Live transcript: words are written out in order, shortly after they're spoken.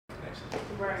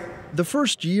The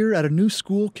first year at a new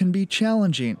school can be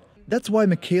challenging. That's why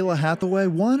Michaela Hathaway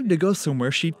wanted to go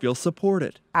somewhere she'd feel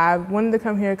supported. I wanted to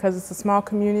come here because it's a small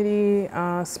community,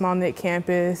 small knit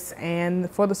campus, and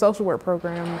for the social work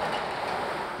program.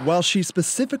 While she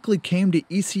specifically came to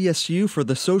ECSU for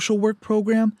the social work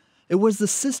program, it was the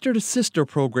Sister to Sister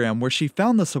program where she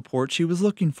found the support she was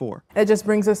looking for. It just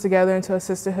brings us together into a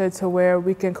sisterhood to where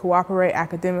we can cooperate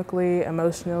academically,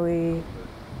 emotionally.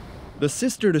 The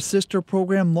Sister to Sister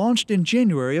program launched in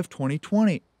January of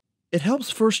 2020. It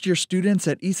helps first-year students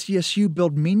at ECSU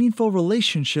build meaningful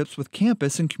relationships with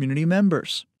campus and community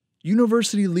members.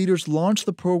 University leaders launched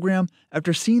the program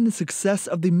after seeing the success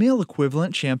of the male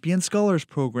equivalent Champion Scholars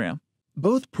program.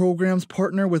 Both programs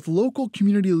partner with local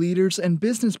community leaders and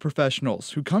business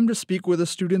professionals who come to speak with the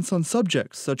students on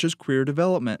subjects such as career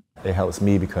development. It helps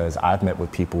me because I've met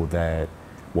with people that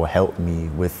will help me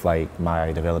with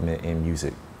my development in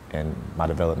music and my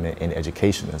development in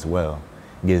education as well.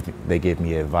 They give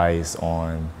me advice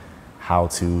on how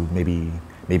to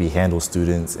maybe handle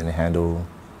students and handle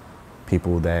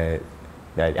people that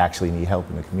actually need help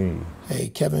in the community. Hey,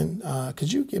 Kevin,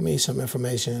 could you give me some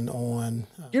information on...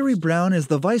 Gary Brown is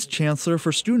the Vice Chancellor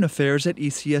for Student Affairs at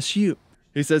ECSU.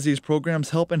 He says these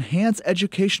programs help enhance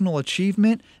educational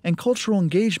achievement and cultural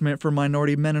engagement for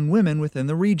minority men and women within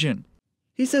the region.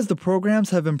 He says the programs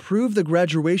have improved the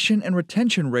graduation and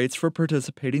retention rates for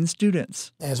participating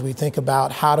students. As we think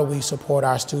about how do we support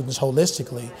our students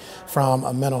holistically from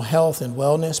a mental health and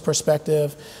wellness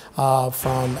perspective,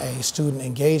 from a student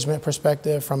engagement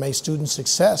perspective, from a student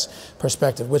success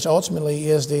perspective, which ultimately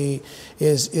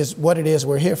is what it is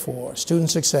we're here for.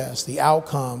 Student success, the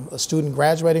outcome, a student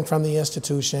graduating from the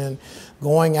institution,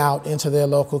 going out into their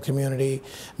local community,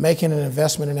 making an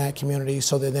investment in that community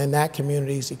so that then that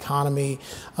community's economy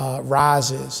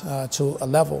rises to a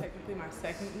level.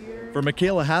 For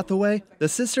Michaela Hathaway, the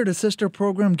Sister to Sister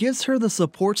program gives her the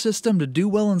support system to do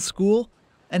well in school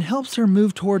and helps her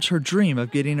move towards her dream of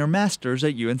getting her master's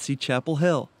at UNC Chapel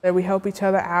Hill. We help each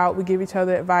other out, we give each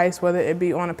other advice, whether it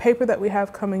be on a paper that we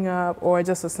have coming up or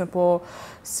just a simple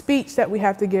speech that we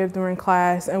have to give during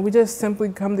class, and we just simply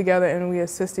come together and we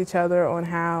assist each other on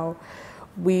how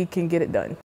we can get it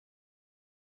done.